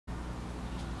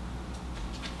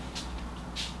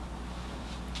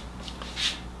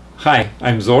Hi,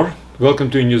 I'm Zor.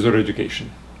 Welcome to Unizor Education.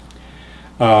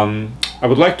 I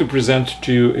would like to present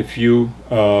to you a few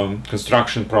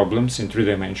construction problems in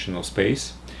three-dimensional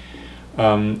space.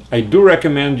 I do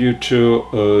recommend you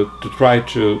to try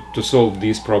to solve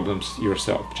these problems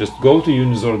yourself. Just go to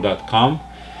unizor.com,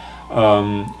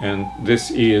 and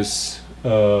this is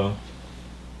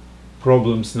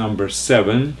problems number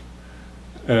 7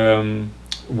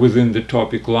 within the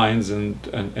topic lines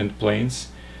and planes.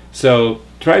 So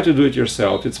try to do it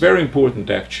yourself. It's very important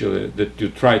actually that you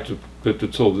try to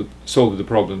solve the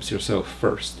problems yourself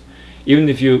first. Even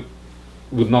if you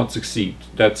would not succeed,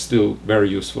 that's still very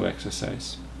useful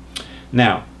exercise.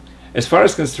 Now, as far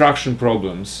as construction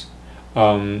problems,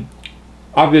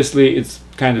 obviously it's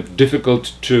kind of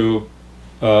difficult to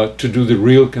do the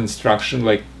real construction.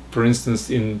 Like, for instance,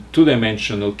 in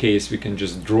two-dimensional case, we can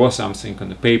just draw something on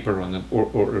the paper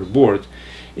or a board.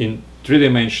 In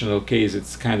three-dimensional case,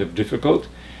 it's kind of difficult.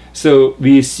 So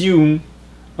we assume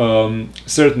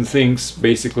certain things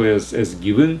basically as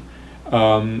given,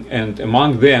 and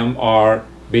among them are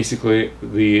basically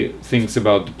the things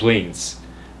about the planes.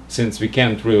 Since we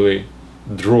can't really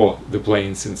draw the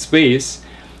planes in space,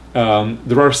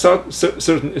 there are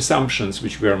certain assumptions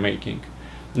which we are making.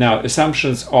 Now,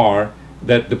 assumptions are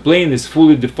that the plane is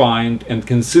fully defined and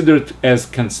considered as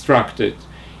constructed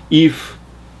if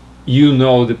you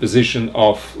know the position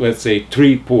of, let's say,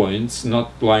 3 points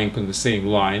not lying on the same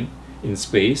line in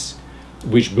space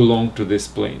which belong to this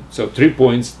plane. So 3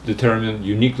 points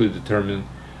uniquely determine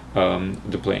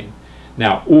the plane.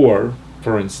 Now, or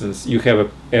for instance, you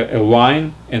have a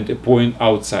line and a point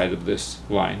outside of this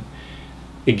line.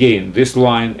 Again, this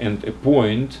line and a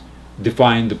point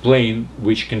define the plane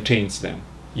which contains them,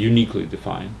 uniquely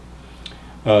defined.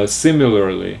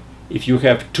 Similarly, if you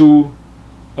have two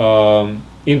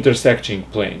intersecting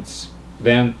planes,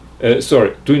 then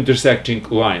two intersecting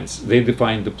lines, they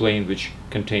define the plane which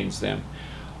contains them.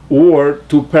 Or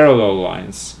two parallel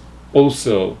lines,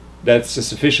 also that's a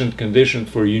sufficient condition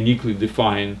for uniquely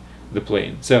define the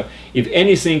plane. So if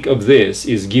anything of this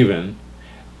is given,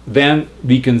 then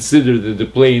we consider that the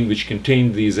plane which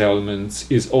contains these elements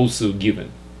is also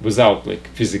given, without like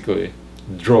physically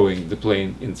drawing the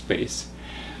plane in space.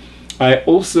 I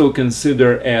also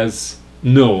consider as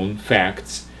known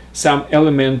facts some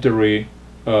elementary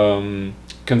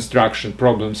construction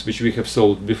problems which we have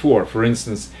solved before. For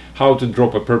instance, how to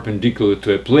drop a perpendicular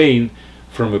to a plane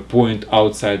from a point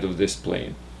outside of this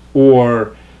plane,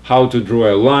 or how to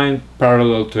draw a line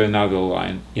parallel to another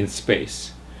line in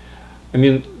space. I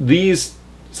mean, these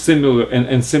similar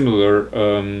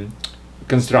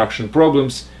construction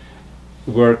problems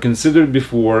were considered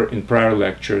before in prior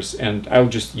lectures, and I'll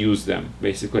just use them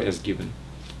basically as given.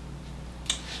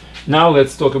 Now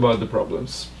let's talk about the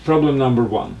problems. Problem number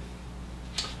 1.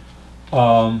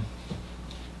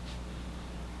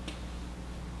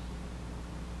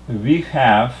 We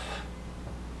have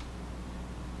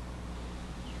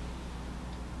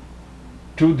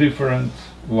two different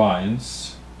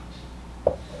lines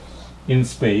in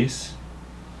space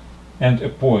and a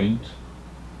point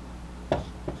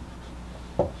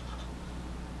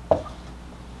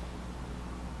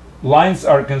lines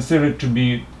are considered to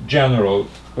be generally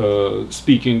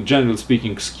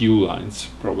speaking skew lines,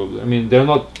 probably. I mean, they're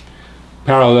not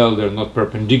parallel, they're not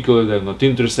perpendicular, they're not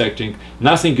intersecting.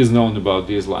 Nothing is known about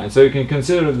these lines, so you can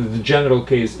consider that the general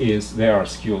case is they are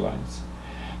skew lines.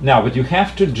 Now, what you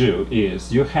have to do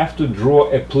is you have to draw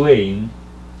a plane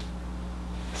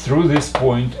through this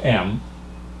point M,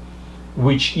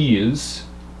 which is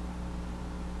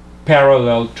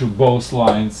parallel to both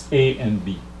lines A and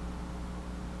B.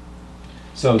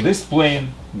 So this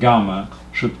plane gamma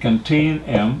should contain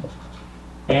M,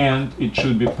 and it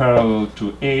should be parallel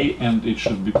to A, and it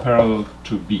should be parallel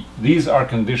to B. These are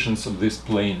conditions of this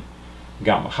plane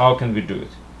gamma. How can we do it?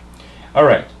 All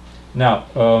right. Now,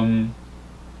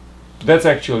 that's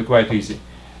actually quite easy,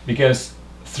 because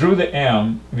through the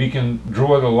M we can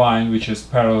draw the line which is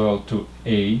parallel to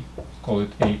A, call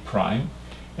it A prime,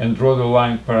 and draw the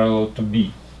line parallel to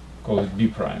B, call it B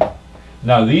prime.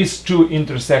 Now, these two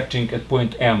intersecting at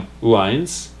point M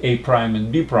lines, A prime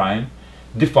and B prime,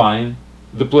 define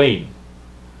the plane,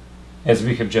 as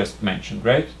we have just mentioned,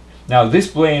 right? Now, this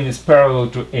plane is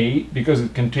parallel to A because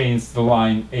it contains the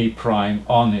line A prime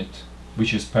on it,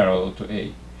 which is parallel to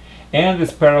A. And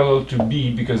it's parallel to B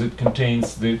because it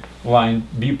contains the line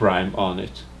B prime on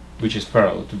it, which is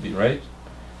parallel to B, right?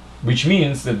 Which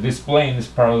means that this plane is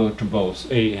parallel to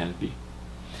both A and B.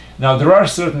 Now, there are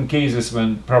certain cases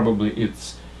when probably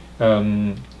it's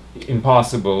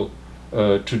impossible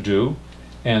to do.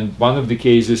 And one of the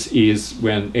cases is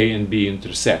when A and B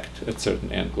intersect at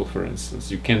certain angle, for instance.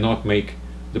 You cannot make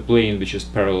the plane which is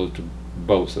parallel to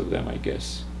both of them, I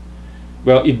guess.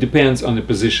 Well, it depends on the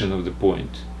position of the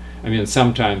point. I mean,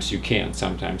 sometimes you can,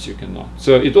 sometimes you cannot.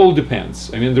 So it all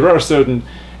depends. I mean, there are certain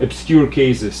obscure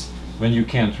cases when you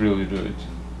can't really do it.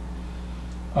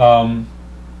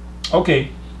 Okay,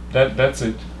 that's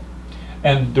it.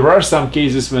 And there are some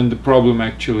cases when the problem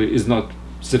actually is not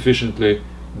sufficiently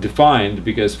defined,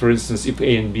 because, for instance, if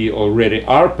A and B already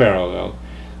are parallel,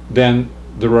 then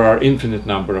there are infinite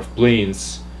number of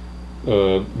planes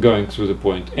going through the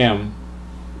point M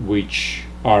which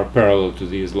are parallel to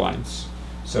these lines.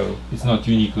 So it's not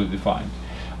uniquely defined.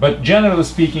 But generally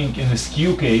speaking, in the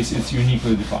skew case, it's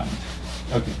uniquely defined.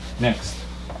 Okay, next.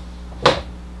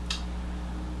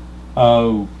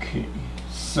 Okay,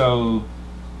 so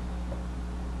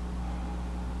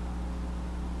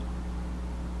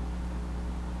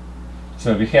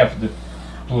we have the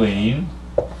plane,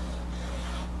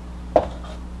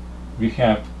 we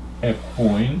have a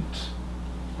point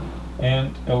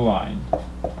and a line.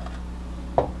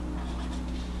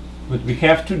 What we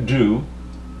have to do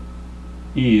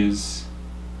is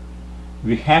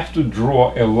we have to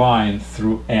draw a line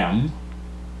through M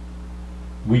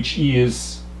which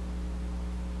is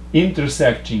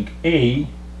intersecting A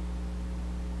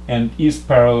and is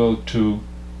parallel to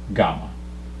gamma.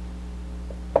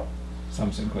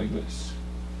 Something like this.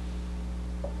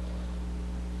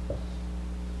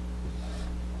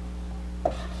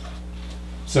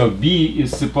 So B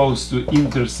is supposed to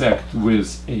intersect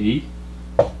with A.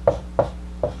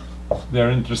 Their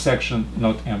intersection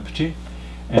not empty.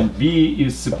 And B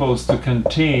is supposed to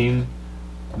contain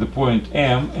the point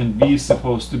M, and B is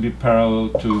supposed to be parallel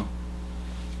to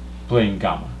plane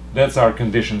gamma. That's our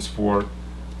conditions for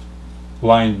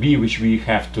line B, which we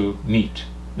have to meet.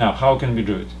 Now, how can we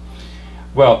do it?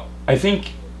 Well, I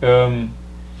think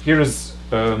here is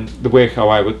the way how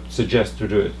I would suggest to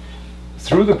do it.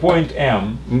 Through the point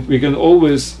M, we can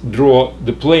always draw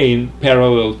the plane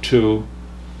parallel to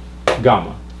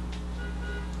gamma.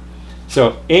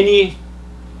 So any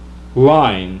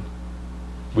line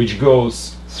which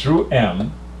goes through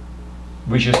M,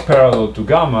 which is parallel to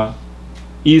gamma,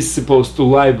 is supposed to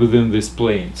lie within this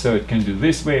plane. So it can be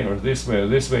this way or this way or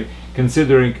this way.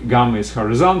 Considering gamma is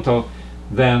horizontal,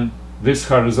 then this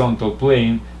horizontal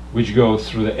plane which goes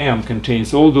through the M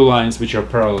contains all the lines which are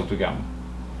parallel to gamma.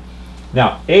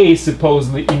 Now, A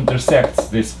supposedly intersects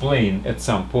this plane at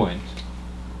some point.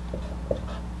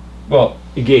 Well,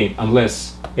 again,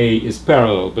 unless A is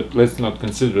parallel, but let's not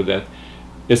consider that.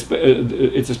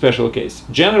 It's a special case.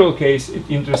 General case, it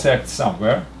intersects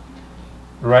somewhere,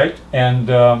 right? And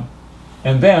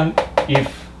then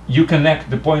if you connect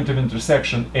the point of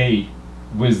intersection A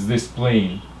with this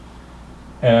plane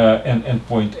and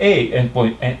point A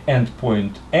and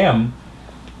point M,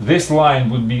 this line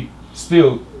would be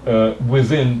still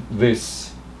within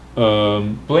this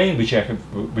plane which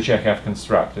I have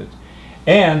constructed,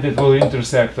 and it will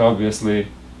intersect obviously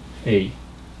A,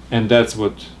 and that's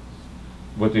what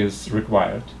is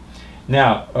required.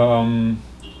 Now,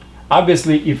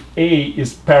 obviously, if A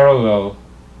is parallel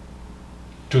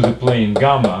to the plane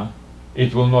gamma,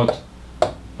 it will not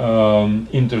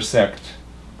intersect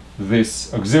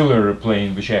this auxiliary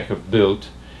plane which I have built,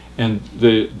 and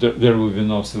there will be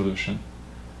no solution.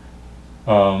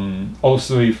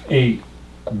 Also, if A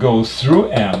goes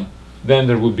through M, then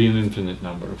there will be an infinite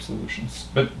number of solutions.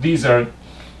 But these are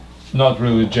not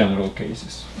really general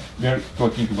cases. We are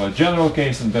talking about general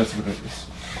case, and that's what it is.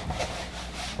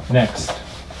 Next.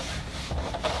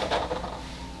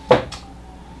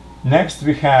 Next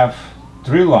we have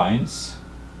three lines.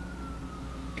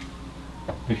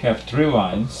 We have three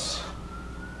lines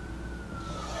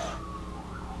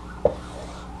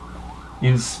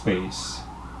in space.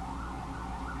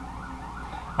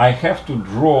 I have to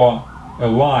draw a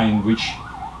line which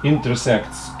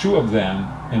intersects two of them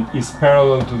and is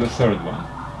parallel to the third one.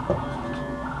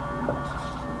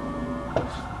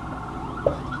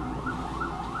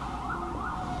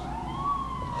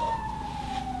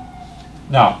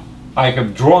 Now, I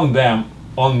have drawn them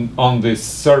on this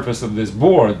surface of this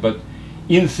board, but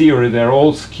in theory they're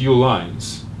all skew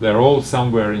lines. They're all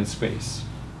somewhere in space.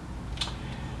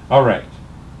 All right.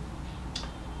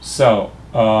 So,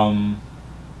 how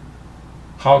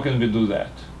can we do that?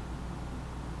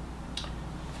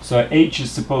 So H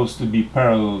is supposed to be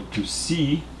parallel to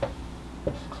C,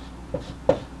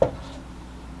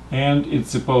 and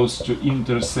it's supposed to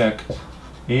intersect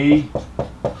A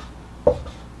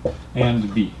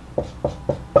and B.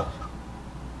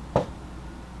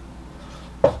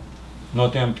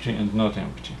 Not empty and not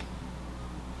empty.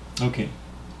 Okay,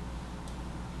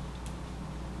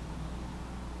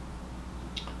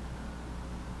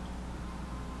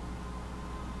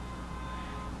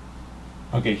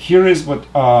 Okay, here is what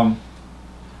I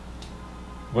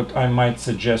might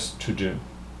suggest to do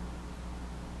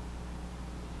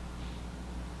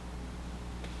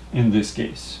in this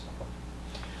case.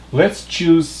 Let's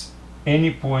choose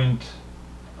any point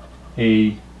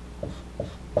A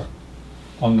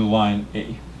on the line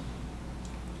A.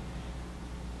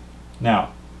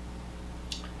 Now,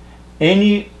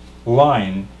 any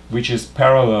line which is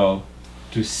parallel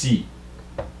to C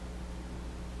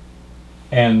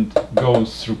and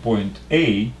goes through point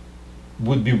A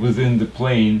would be within the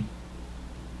plane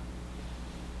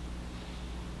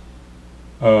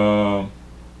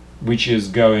which is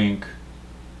going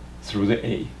through the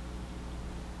A.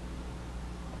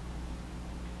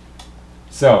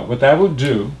 So what I will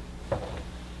do,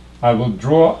 I will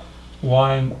draw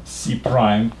line C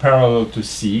prime parallel to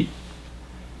C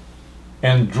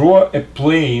and draw a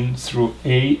plane through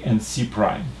A and C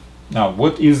prime. Now,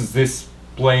 what is this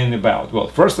plane about? Well,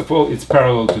 first of all, it's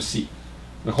parallel to C.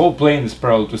 The whole plane is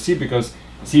parallel to C because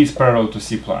C is parallel to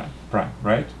C prime,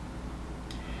 right?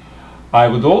 I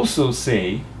would also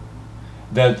say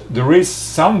that there is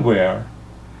somewhere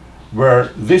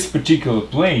where this particular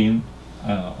plane, I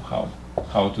don't know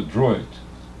how to draw it,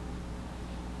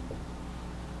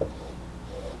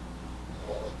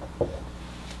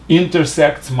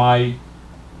 intersects my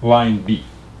line B.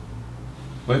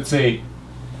 Let's say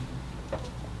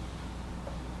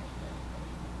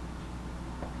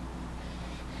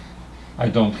I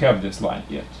don't have this line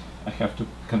yet. I have to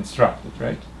construct it,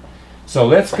 right? So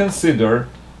let's consider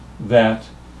that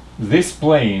this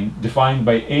plane defined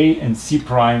by A and C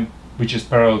prime, which is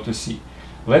parallel to C,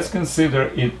 let's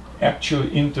consider it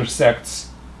actually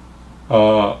intersects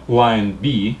line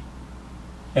B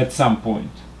at some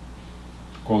point.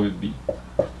 Call it B,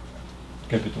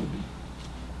 capital B.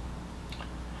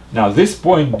 Now this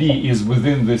point B is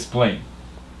within this plane.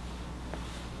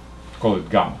 Call it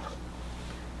gamma.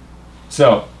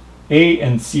 So A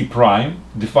and C prime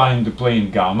define the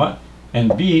plane gamma,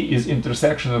 and B is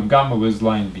intersection of gamma with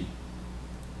line B.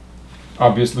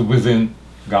 Obviously within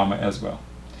gamma as well.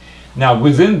 Now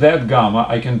within that gamma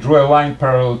I can draw a line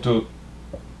parallel to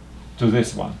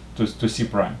this one, to C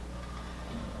prime.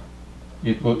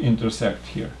 It will intersect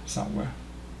here somewhere.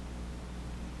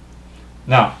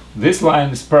 Now this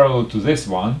line is parallel to this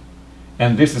one,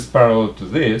 and this is parallel to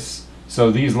this,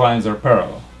 so these lines are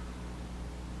parallel.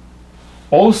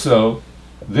 Also,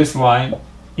 this line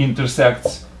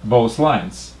intersects both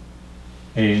lines,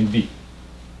 A and B.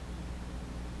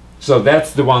 So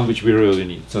that's the one which we really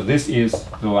need. So this is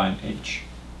the line H.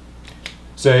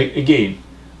 So again,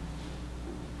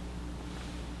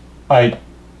 I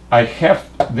have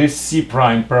this C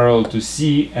prime parallel to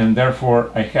C, and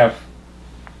therefore I have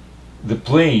the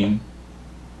plane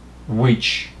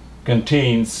which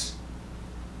contains,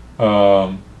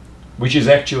 which is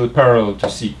actually parallel to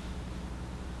C.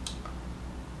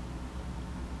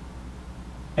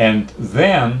 And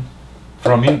then,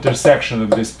 from intersection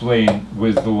of this plane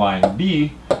with the line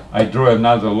B, I draw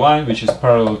another line which is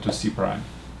parallel to C prime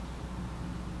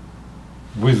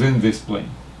within this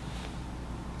plane.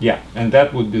 Yeah, and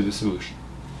that would be the solution.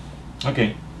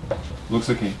 Okay, looks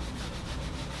okay.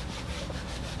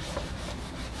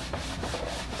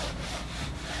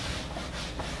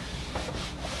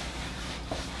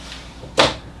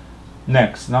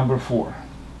 Next, number 4.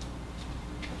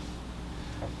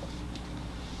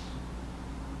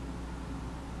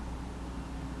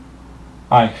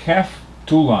 I have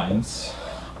two lines,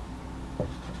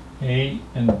 A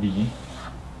and B,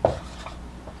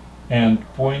 and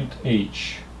point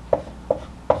H.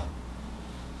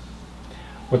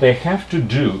 What I have to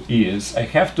do is I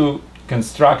have to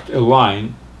construct a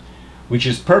line which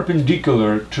is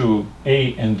perpendicular to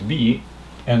A and B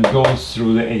and goes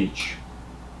through the H,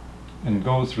 and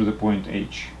goes through the point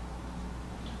H.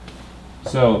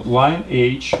 So line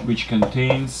H, which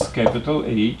contains capital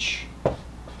H,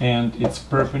 and it's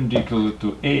perpendicular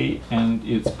to A and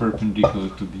it's perpendicular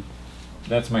to B.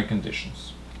 That's my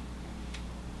conditions.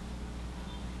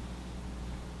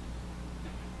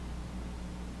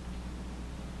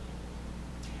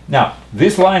 Now,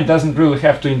 this line doesn't really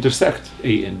have to intersect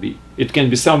A and B. It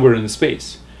can be somewhere in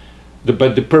space.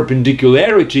 But the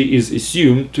perpendicularity is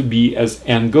assumed to be as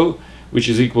angle, which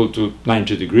is equal to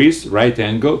 90 degrees, right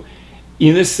angle,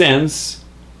 in a sense,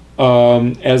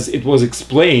 as it was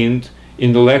explained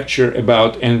in the lecture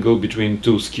about angle between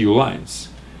two skew lines.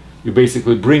 You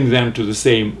basically bring them to the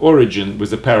same origin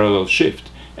with a parallel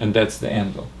shift, and that's the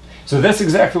angle. So that's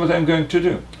exactly what I'm going to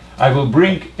do. I will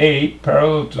bring A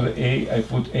parallel to the A, I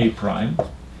put A prime.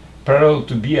 Parallel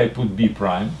to B, I put B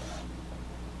prime.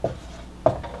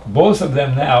 Both of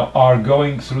them now are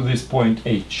going through this point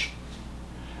H.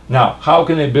 Now, how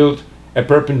can I build a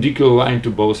perpendicular line to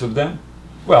both of them?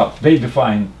 Well, they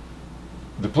define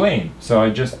the plane, so I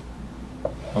just,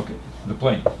 okay, the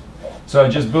plane. So I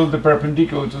just build the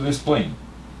perpendicular to this plane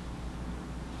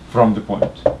from the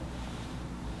point,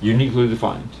 uniquely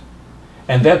defined.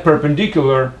 And that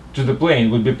perpendicular to the plane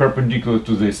would be perpendicular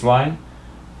to this line,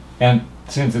 and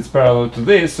since it's parallel to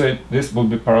this, so this will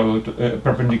be parallel to,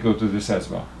 perpendicular to this as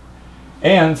well.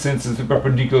 And since it's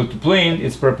perpendicular to plane,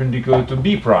 it's perpendicular to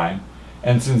B prime.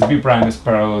 And since B prime is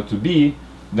parallel to B,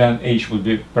 then H will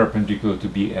be perpendicular to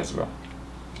B as well.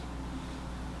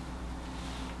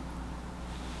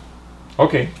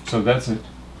 Okay, so that's it.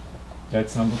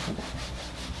 That's number 4.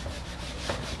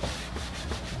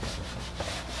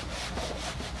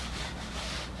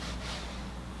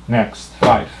 Next,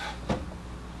 5.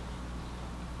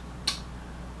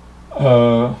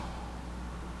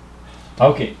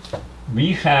 Okay,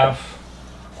 we have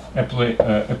a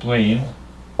plane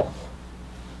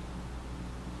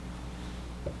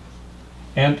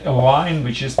and a line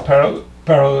which is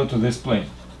parallel to this plane.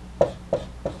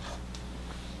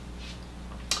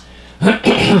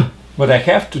 What I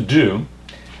have to do,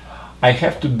 I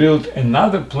have to build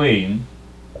another plane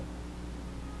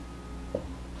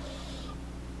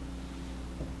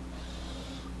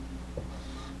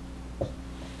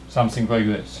something like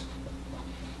this.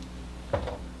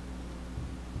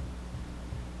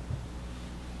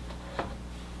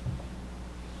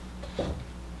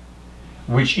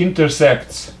 Which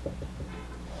intersects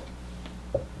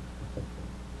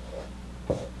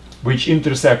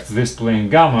this plane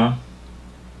gamma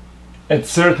at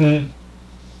certain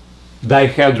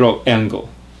dihedral angle.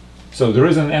 So there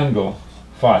is an angle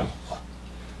phi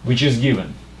which is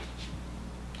given.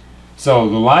 So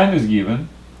the line is given,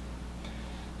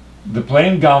 the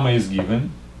plane gamma is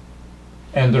given,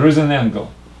 and there is an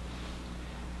angle.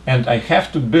 And I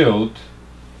have to build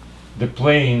the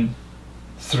plane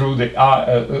through the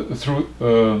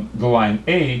line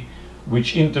A,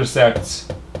 which intersects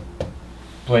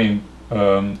plane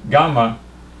gamma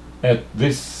at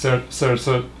this certain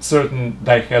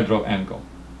dihedral angle.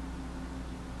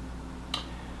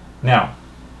 Now,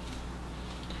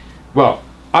 well,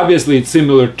 obviously it's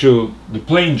similar to the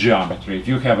plane geometry. If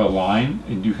you have a line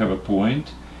and you have a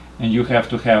point, and you have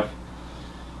to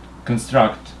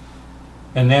construct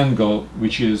an angle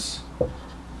which is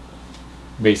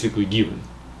basically given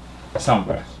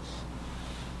somewhere.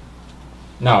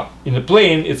 Now, in the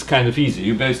plane, it's kind of easy.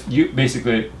 You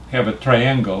basically have a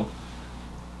triangle,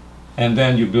 and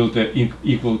then you build an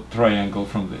equal triangle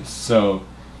from this. So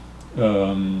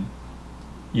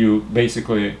you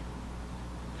basically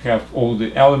have all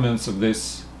the elements of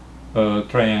this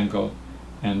triangle,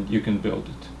 and you can build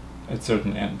it at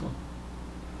certain angle.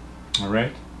 All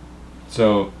right.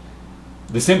 So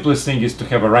the simplest thing is to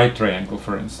have a right triangle,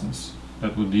 for instance.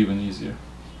 That would be even easier.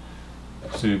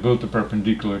 So you build a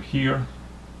perpendicular here.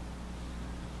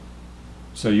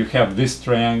 So you have this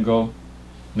triangle.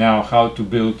 Now how to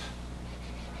build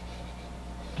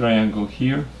triangle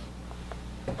here?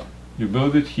 You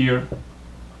build it here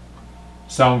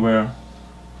somewhere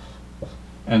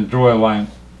and draw a line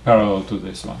parallel to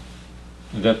this one.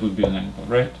 And that would be an angle,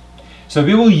 right? So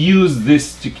we will use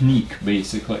this technique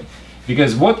basically,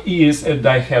 because what is a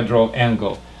dihedral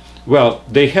angle? Well,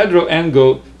 dihedral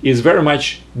angle is very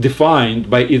much defined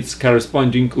by its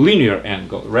corresponding linear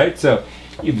angle, right? So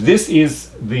if this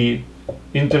is the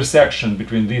intersection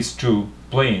between these two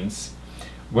planes,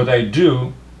 what I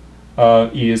do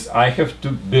is I have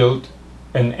to build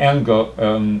an angle,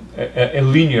 a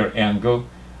linear angle,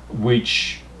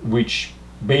 which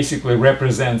basically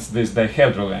represents this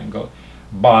dihedral angle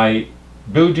by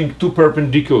building two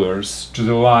perpendiculars to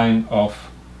the line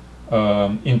of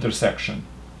intersection.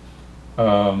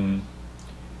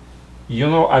 You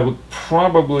know, I would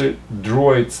probably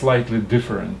draw it slightly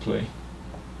differently,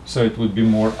 so it would be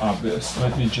more obvious.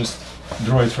 Let me just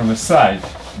draw it from the side,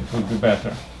 it would be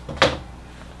better.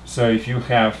 So if you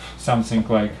have something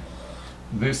like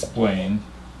this plane,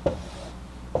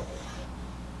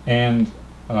 and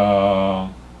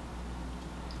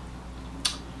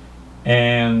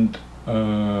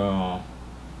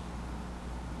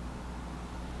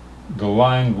the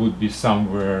line would be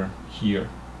somewhere here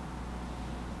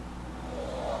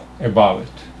above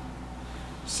it.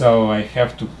 So I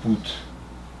have to put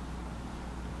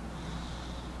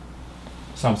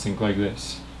something like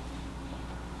this.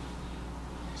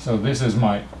 So this is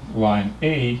my line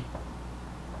A,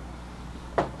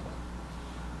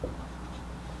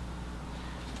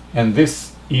 and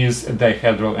this is a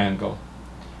dihedral angle.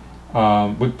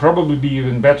 Would probably be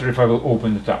even better if I will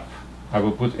open it up. I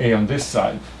will put A on this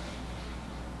side.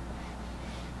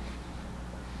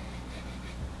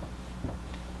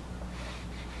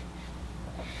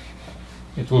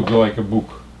 will be like a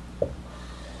book.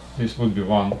 This would be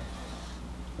one,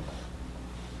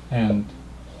 and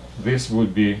this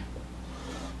would be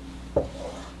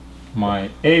my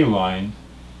A line.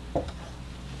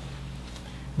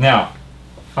 Now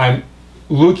I'm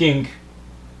looking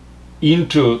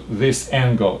into this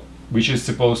angle, which is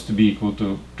supposed to be equal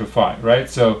to phi, right?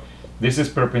 So this is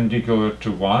perpendicular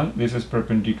to one, this is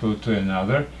perpendicular to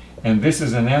another, and this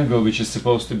is an angle which is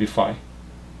supposed to be phi.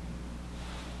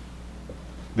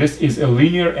 This is a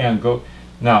linear angle.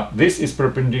 Now this is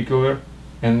perpendicular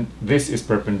and this is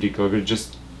perpendicular. We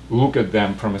just look at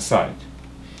them from a side.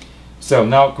 So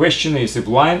now question is, if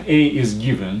line A is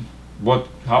given,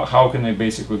 how can I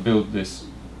basically build this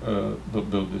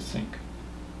thing?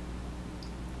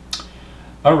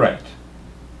 All right.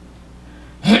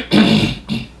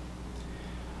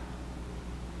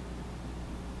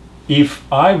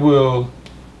 If I will,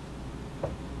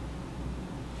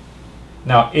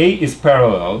 now A is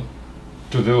parallel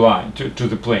to the line, to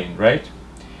the plane, right?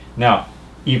 Now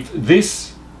if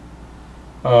this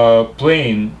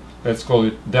plane, let's call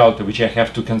it delta, which I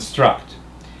have to construct,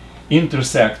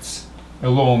 intersects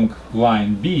along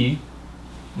line B,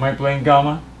 my plane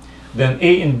gamma, then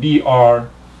A and B are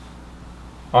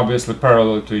obviously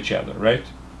parallel to each other, right?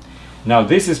 Now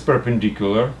this is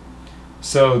perpendicular,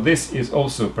 so this is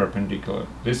also perpendicular.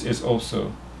 This is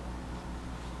also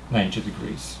 90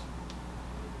 degrees.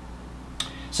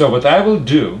 So what I will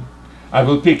do, I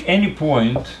will pick any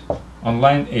point on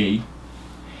line A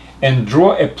and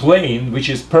draw a plane which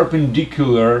is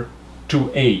perpendicular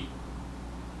to A.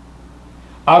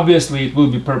 Obviously it will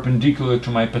be perpendicular to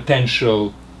my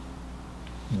potential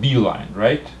B line,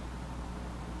 right?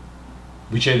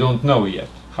 Which I don't know yet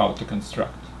how to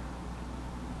construct.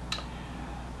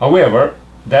 However,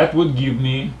 that would give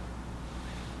me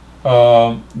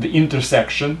the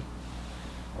intersection,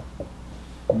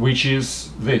 which is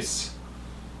this,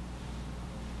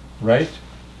 right?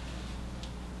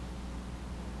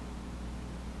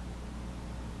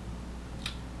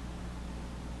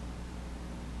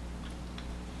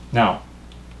 Now,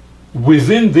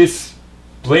 within this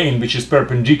plane, which is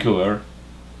perpendicular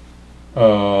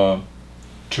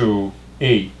to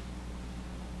A,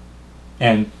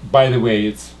 and by the way,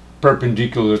 it's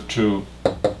perpendicular to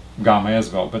gamma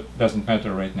as well, but doesn't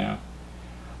matter right now,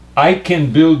 I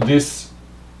can build this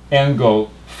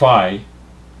angle phi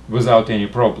without any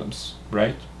problems,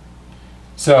 right?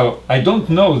 So I don't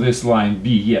know this line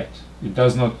B yet. It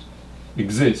does not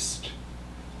exist.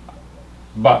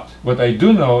 But what I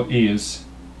do know is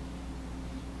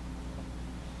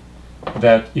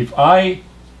that if I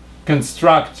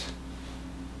construct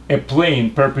a plane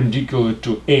perpendicular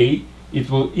to A, it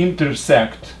will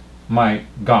intersect my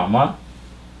gamma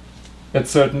at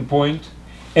certain point,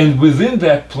 and within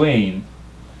that plane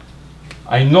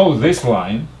I know this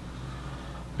line,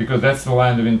 because that's the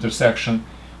line of intersection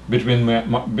between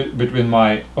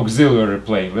my auxiliary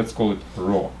plane. Let's call it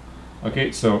rho.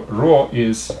 Okay, so rho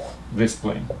is this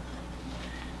plane.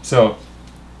 So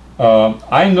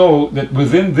I know that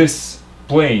within this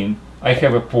plane I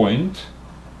have a point.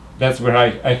 That's where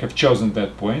I have chosen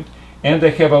that point, and I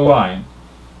have a line,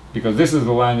 because this is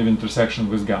the line of intersection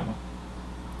with gamma.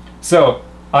 So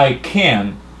I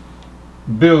can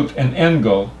build an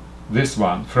angle, this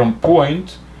one, from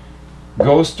point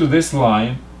goes to this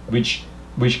line, which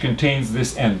contains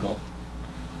this angle,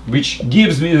 which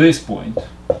gives me this point.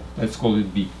 Let's call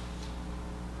it B.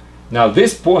 Now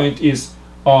this point is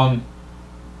on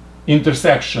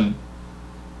intersection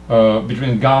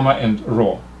between gamma and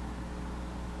rho.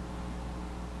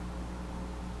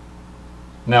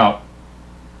 Now,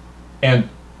 and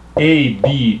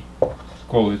AB,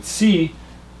 call it C,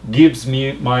 gives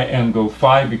me my angle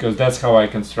phi, because that's how I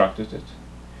constructed it.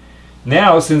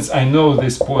 Now, since I know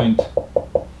this point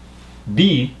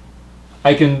B,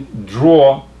 I can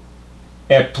draw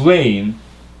a plane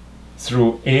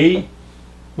through A,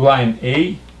 line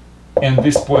A, and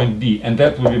this point B, and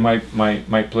that will be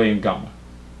my plane gamma.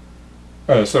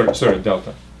 Sorry,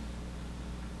 delta.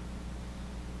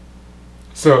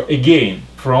 So again,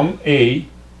 from A,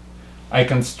 I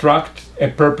construct a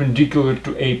perpendicular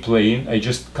to A plane. I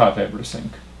just cut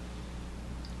everything.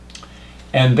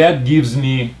 And that gives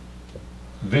me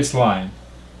this line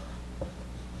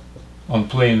on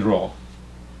plane rho.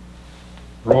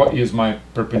 Rho is my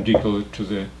perpendicular to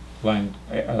the line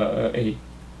A.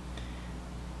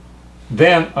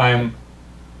 Then I'm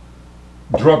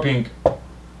dropping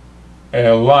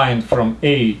a line from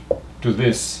A to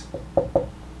this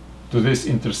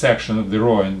intersection of the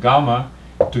rho and gamma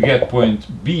to get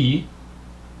point B,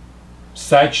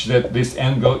 such that this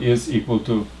angle is equal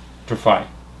to phi.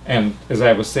 And as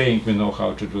I was saying, we know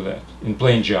how to do that in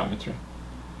plane geometry.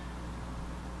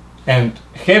 And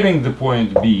having the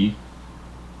point B,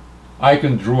 I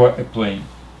can draw a plane.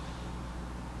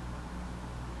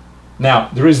 Now,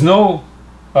 there is no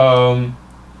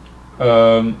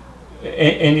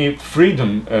any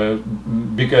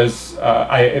freedom because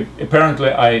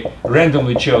apparently I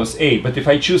randomly chose A. But if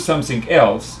I choose something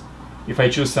else,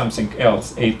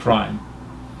 A prime,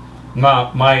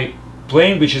 now my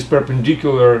plane which is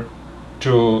perpendicular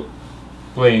to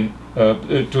plane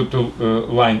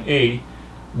line A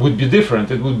would be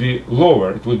different. It would be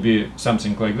lower. It would be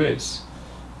something like this,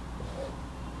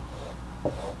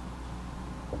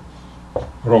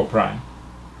 rho prime.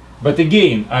 But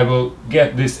again, I will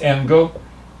get this angle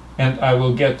and I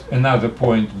will get another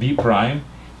point B prime,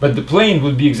 but the plane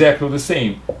would be exactly the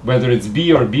same, whether it's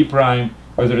B or B prime,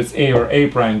 whether it's A or A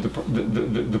prime.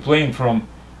 The plane from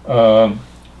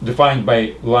defined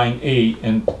by line A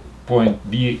and point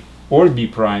B or B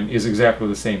prime is exactly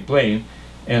the same plane,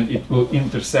 and it will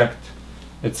intersect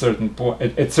at certain point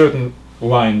at certain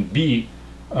line B.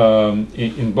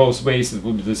 In both ways it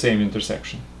will be the same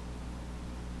intersection.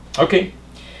 Okay,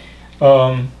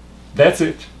 that's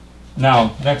it.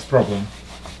 Now, next problem.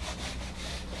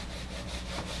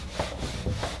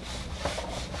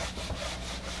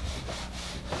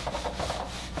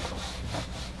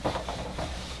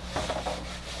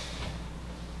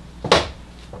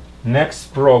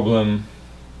 Next problem.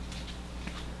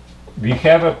 We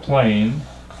have a plane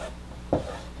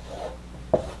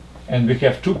and we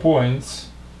have 2 points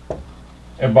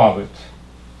above it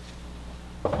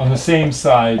on the same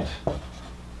side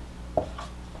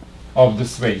of the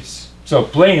space. So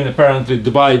plane apparently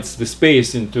divides the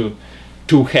space into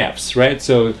 2 halves, right?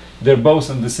 So they're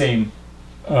both on the same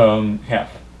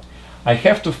half. I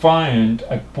have to find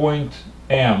a point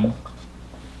M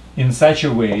in such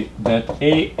a way that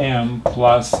AM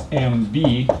plus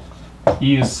MB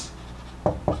is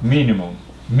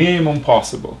minimum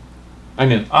possible. I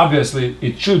mean, obviously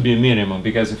it should be minimum,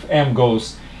 because if M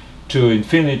goes to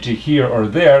infinity here or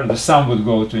there, the sum would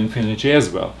go to infinity as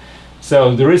well.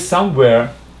 So there is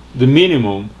somewhere the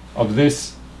minimum of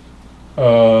this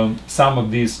sum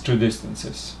of these 2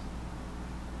 distances.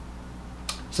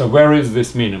 So where is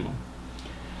this minimum?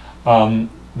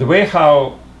 The way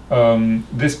how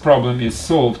this problem is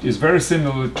solved is very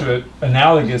similar to an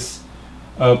analogous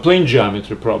plane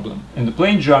geometry problem. In the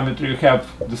plane geometry you have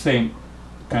the same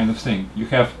kind of thing. You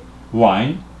have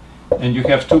line and you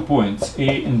have 2 points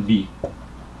A and B,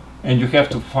 and you have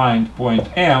to find point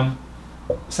M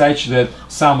such that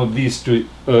sum of these 2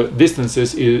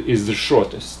 distances is the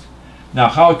shortest. Now,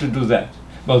 how to do that?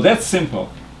 Well, that's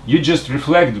simple. You just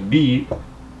reflect B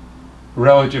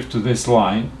relative to this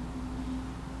line.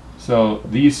 So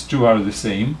these 2 are the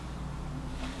same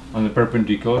on the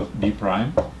perpendicular, B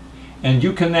prime, and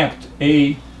you connect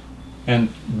A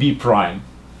and B prime.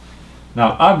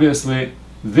 Now, obviously,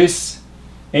 this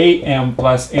AM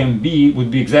plus MB would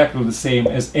be exactly the same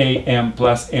as AM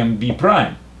plus MB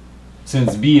prime,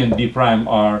 since B and B prime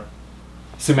are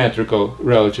symmetrical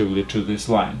relatively to this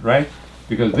line, right?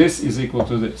 Because this is equal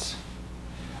to this.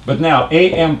 But now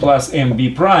AM plus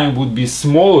MB prime would be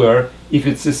smaller if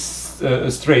it's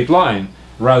a straight line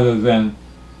rather than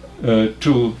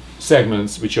 2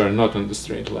 segments which are not on the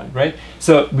straight line, right?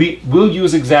 So we will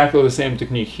use exactly the same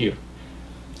technique here.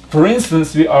 For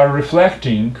instance, we are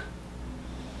reflecting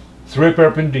 3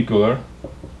 perpendicular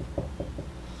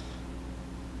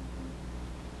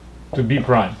to B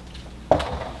prime.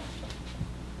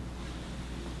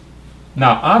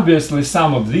 Now, obviously,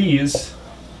 sum of these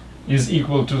is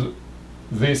equal to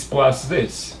this plus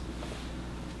this.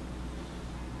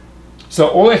 So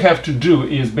all I have to do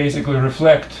is basically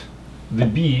reflect the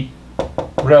B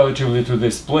relatively to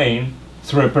this plane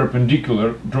through a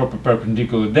perpendicular, drop a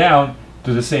perpendicular down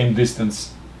to the same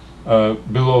distance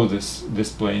below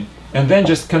this plane, and then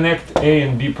just connect A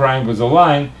and B prime with a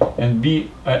line, and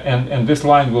and this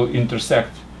line will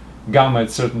intersect gamma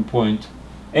at certain point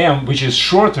M, which is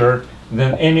shorter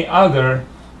than any other,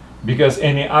 because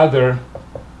any other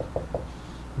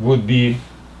would be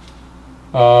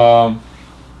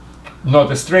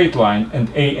not a straight line, and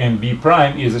A and B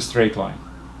prime is a straight line.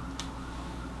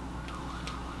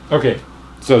 Okay,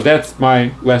 so that's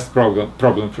my last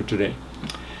problem for today.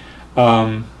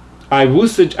 I will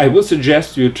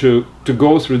suggest you to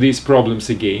go through these problems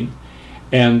again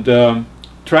and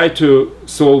try to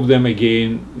solve them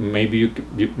again. Maybe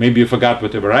you forgot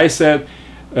whatever I said,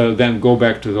 then go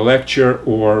back to the lecture,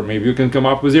 or maybe you can come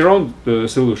up with your own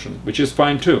solution, which is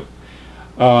fine too.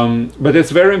 But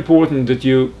it's very important that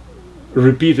you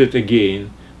repeat it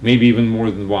again, maybe even more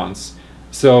than once.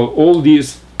 So all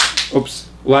these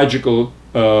logical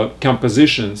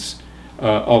compositions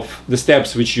of the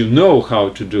steps which you know how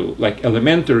to do, like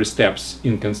elementary steps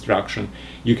in construction,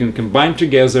 you can combine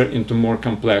together into more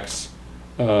complex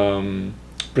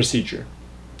procedure.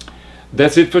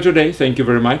 That's it for today. Thank you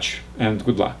very much and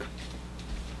good luck.